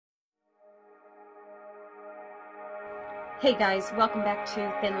Hey guys, welcome back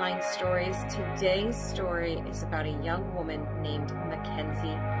to Thin Line Stories. Today's story is about a young woman named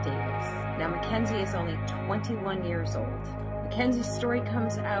McKenzie Davis. Now McKenzie is only 21 years old. McKenzie's story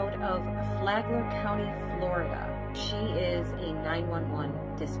comes out of Flagler County, Florida. She is a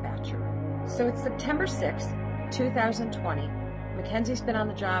 911 dispatcher. So it's September 6th, 2020. McKenzie's been on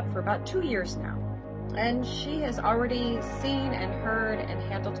the job for about 2 years now, and she has already seen and heard and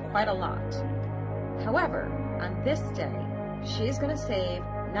handled quite a lot. However, on this day, she is going to save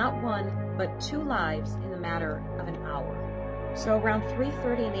not one, but 2 lives in the matter of an hour. So around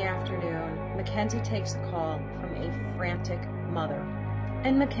 3:30 in the afternoon, McKenzie takes a call from a frantic mother.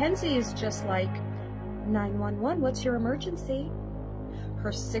 And McKenzie is just like, 911, what's your emergency? Her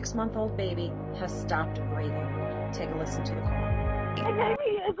 6-month-old baby has stopped breathing. Take a listen to the call. My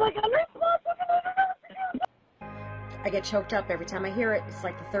baby is like unresponsive. I get choked up every time I hear it. It's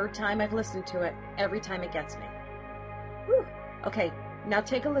like the 3rd time I've listened to it. Every time it gets me. Whew. Okay, now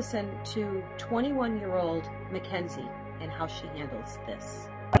take a listen to 21-year-old McKenzie and how she handles this.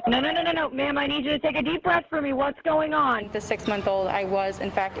 No, ma'am, I need you to take a deep breath for me. What's going on? The 6-month-old, I was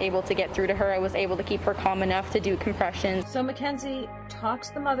in fact able to get through to her. I was able to keep her calm enough to do compressions. So McKenzie talks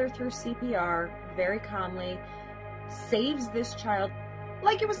the mother through CPR very calmly, saves this child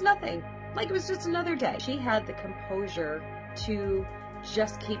like it was nothing, like it was just another day. She had the composure to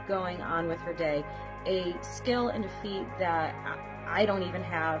just keep going on with her day, a skill and a feat that I don't even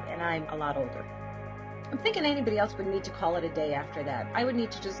have, and I'm a lot older. I'm thinking anybody else would need to call it a day after that. I would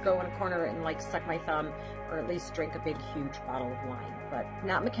need to just go in a corner and like suck my thumb, or at least drink a big huge bottle of wine. But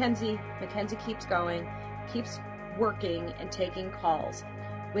not McKenzie. McKenzie keeps going, keeps working and taking calls.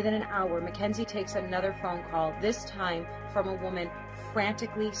 Within an hour, McKenzie takes another phone call, this time from a woman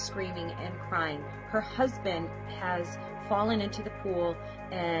frantically screaming and crying. Her husband has fallen into the pool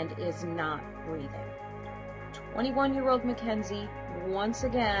and is not breathing. 21-year-old McKenzie, once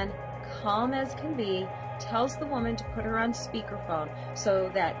again, calm as can be, tells the woman to put her on speakerphone so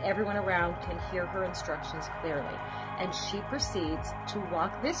that everyone around can hear her instructions clearly. And she proceeds to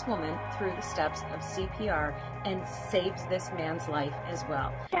walk this woman through the steps of CPR and saves this man's life as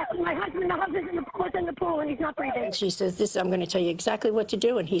well. Yeah, my husband's in the pool and he's not breathing. She says, I'm going to tell you exactly what to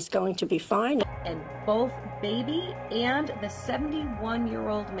do and he's going to be fine. And both baby and the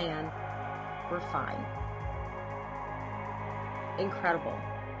 71-year-old man were fine. Incredible.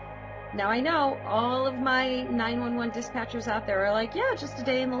 Now I know all of my 911 dispatchers out there are like, yeah, just a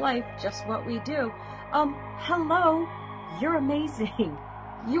day in the life, just what we do. Hello, you're amazing.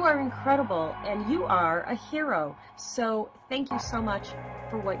 You are incredible and you are a hero. So thank you so much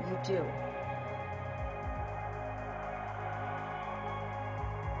for what you do.